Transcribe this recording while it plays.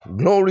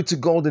Glory to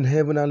God in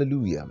heaven,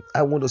 hallelujah.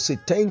 I want to say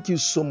thank you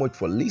so much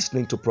for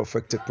listening to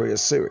Prophetic Prayer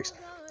Series.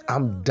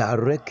 I'm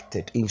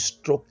directed,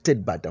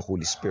 instructed by the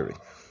Holy Spirit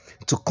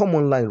to come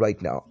online right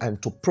now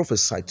and to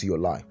prophesy to your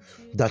life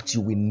that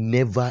you will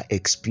never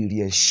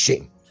experience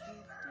shame.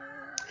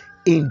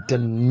 In the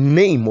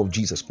name of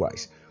Jesus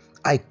Christ.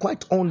 I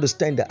quite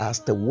understand that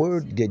as the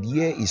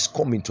year is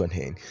coming to an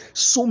end,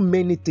 so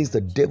many things the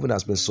devil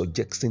has been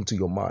suggesting to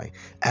your mind,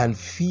 and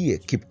fear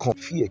keep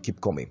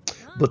coming.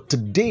 But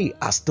today,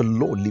 as the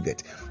Lord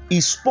liveth,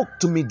 He spoke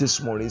to me this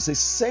morning. He says,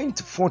 "Send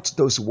forth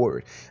those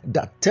words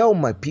that tell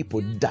my people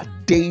that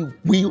they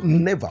will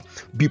never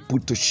be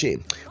put to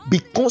shame.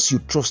 Because you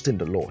trust in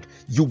the Lord,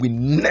 you will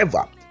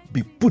never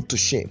be put to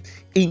shame.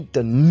 In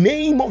the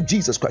name of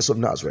Jesus Christ of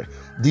Nazareth."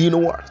 Do you know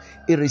what?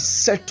 It is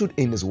settled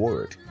in His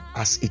word,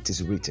 as it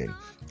is written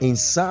in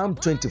Psalm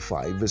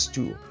 25 verse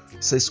 2.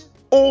 It says,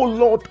 "O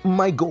Lord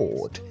my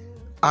God,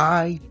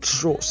 I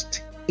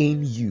trust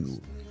in you.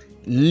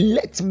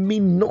 Let me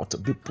not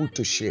be put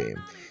to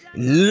shame.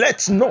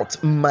 Let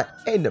not my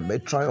enemy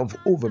triumph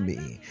over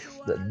me."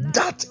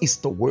 That is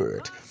the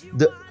word.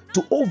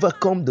 To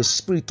overcome the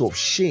spirit of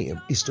shame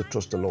is to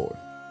trust the Lord.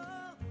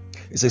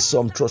 It says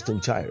some trust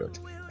in chariot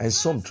and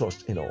some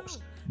trust in horse.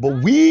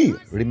 But we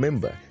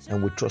remember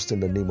and we trust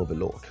in the name of the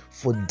Lord.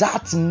 For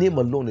that name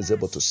alone is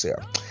able to save.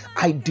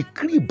 I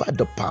decree by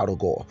the power of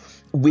God,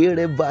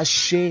 wherever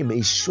shame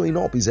is showing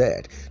up his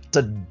head,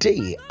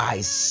 today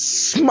I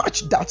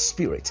smash that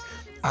spirit.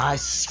 I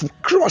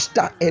crush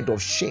that head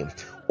of shame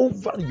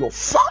over your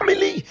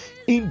family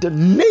in the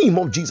name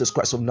of Jesus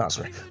Christ of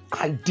Nazareth.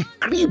 I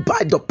decree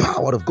by the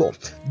power of God,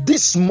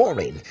 this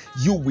morning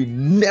you will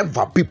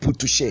never be put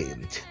to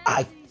shame.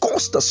 I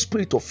cause the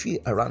spirit of fear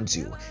around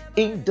you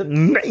in the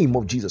name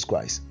of Jesus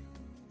Christ.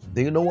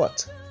 Do you know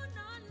what?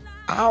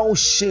 How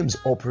shames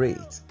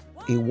operate?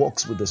 It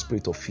works with the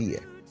spirit of fear.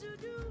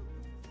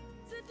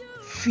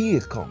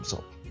 Fear comes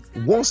up.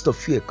 Once the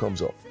fear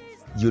comes up,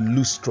 you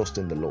lose trust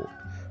in the Lord.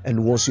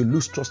 And once you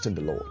lose trust in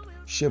the Lord,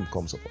 shame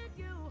comes up.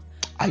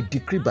 I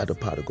decree by the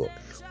power of God,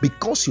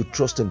 because you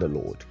trust in the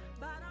Lord,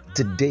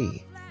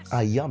 today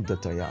I am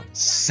that I am,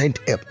 send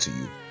help to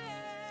you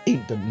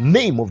in the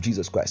name of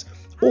Jesus Christ.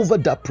 Over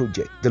that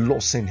project, the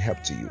Lord send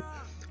help to you.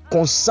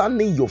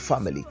 Concerning your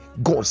family,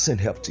 God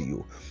send help to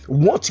you.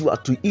 What you are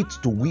to eat,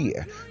 to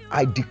wear,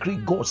 I decree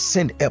God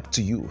send help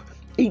to you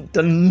in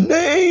the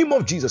name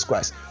of Jesus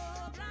Christ.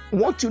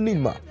 What you need,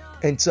 ma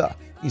and sir,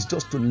 is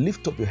just to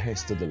lift up your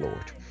hands to the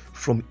Lord.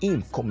 From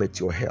Him cometh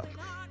your help.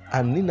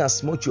 And in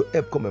as much your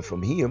help cometh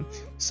from Him,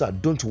 sir,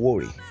 don't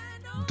worry.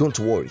 Don't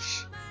worry.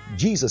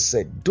 Jesus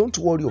said, don't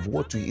worry of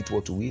what to eat,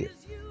 what to wear.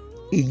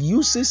 He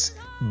uses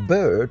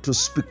bird to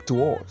speak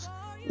to us.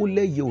 I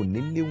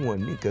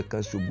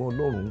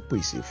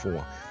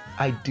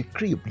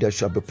decree there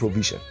shall be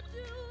provision.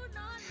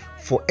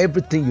 For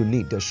everything you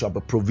need, there shall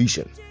be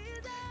provision.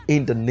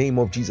 In the name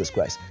of Jesus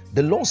Christ.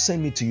 The Lord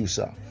sent me to you,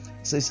 sir.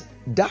 He says,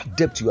 that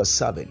debt you are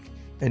serving,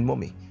 and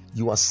mommy,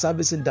 you are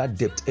servicing that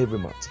debt every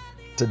month.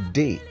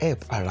 Today,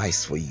 help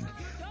arise for you.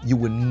 You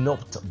will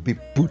not be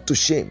put to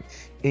shame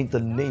in the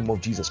name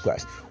of Jesus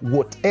Christ.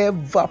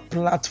 Whatever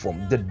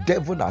platform the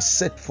devil has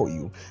set for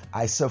you,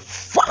 I say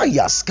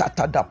fire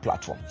scatter that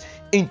platform.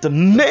 In the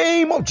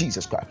name of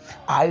Jesus Christ,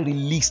 I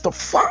release the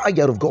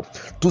fire of God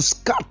to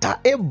scatter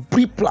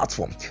every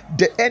platform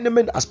the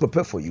enemy has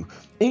prepared for you.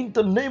 In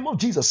the name of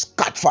Jesus,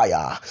 catch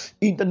fire.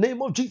 In the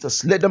name of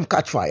Jesus, let them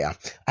catch fire.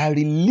 I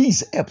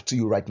release help to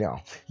you right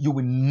now. You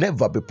will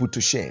never be put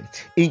to shame.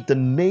 In the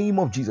name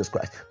of Jesus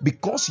Christ,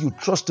 because you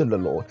trust in the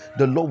Lord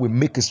will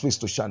make His face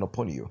to shine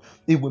upon you.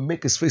 He will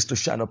make His face to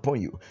shine upon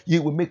you. He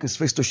will make His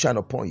face to shine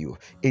upon you.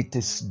 It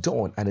is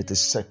done and it is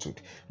settled.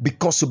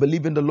 Because you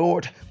believe in the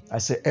Lord, I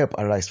say help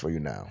arise for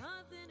you now.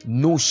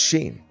 No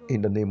shame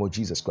in the name of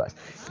Jesus Christ.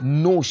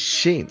 No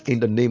shame in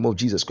the name of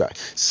Jesus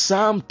Christ.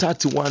 Psalm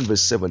 31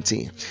 verse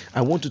 17.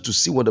 I want you to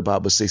see what the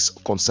Bible says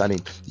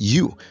concerning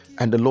you.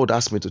 And the Lord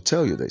asked me to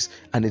tell you this.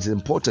 And it's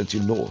important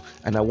you know.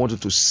 And I want you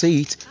to say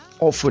it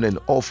often and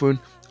often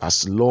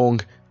as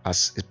long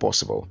as it's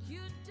possible.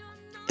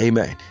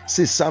 Amen.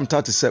 Say Psalm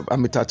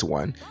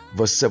 31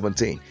 verse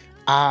 17.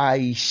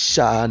 I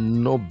shall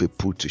not be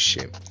put to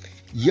shame.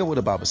 Hear what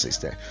the Bible says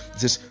there. It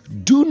says,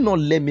 do not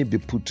let me be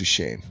put to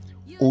shame,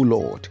 O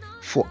Lord,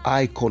 for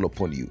I call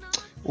upon you.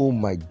 Oh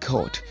my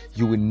God,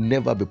 you will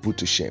never be put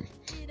to shame.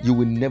 You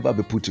will never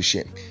be put to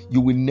shame. You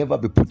will never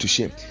be put to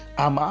shame.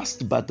 I'm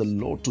asked by the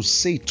Lord to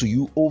say to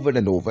you over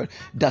and over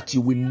that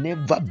you will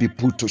never be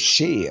put to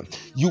shame.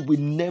 You will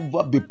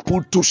never be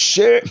put to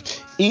shame.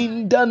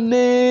 In the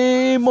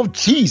name of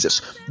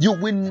Jesus, you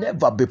will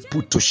never be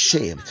put to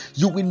shame.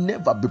 You will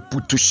never be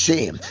put to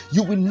shame.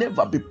 You will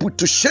never be put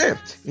to shame.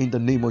 In the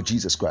name of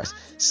Jesus Christ.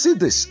 See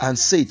this and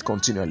say it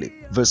continually.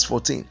 Verse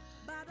 14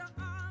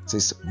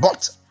 says,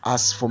 but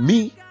as for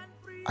me,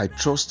 I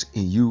trust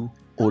in you,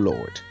 O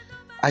Lord.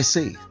 I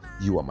say,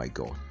 you are my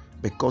God.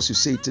 Because you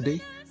say it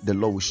today, the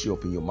Lord will show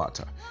up in your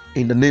matter.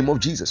 In the name of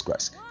Jesus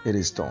Christ, it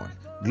is done.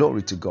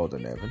 Glory to God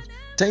in heaven.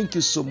 Thank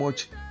you so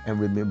much, and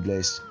remain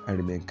blessed and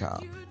remain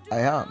calm. I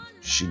am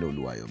Shino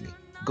Luayomi.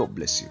 God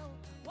bless you.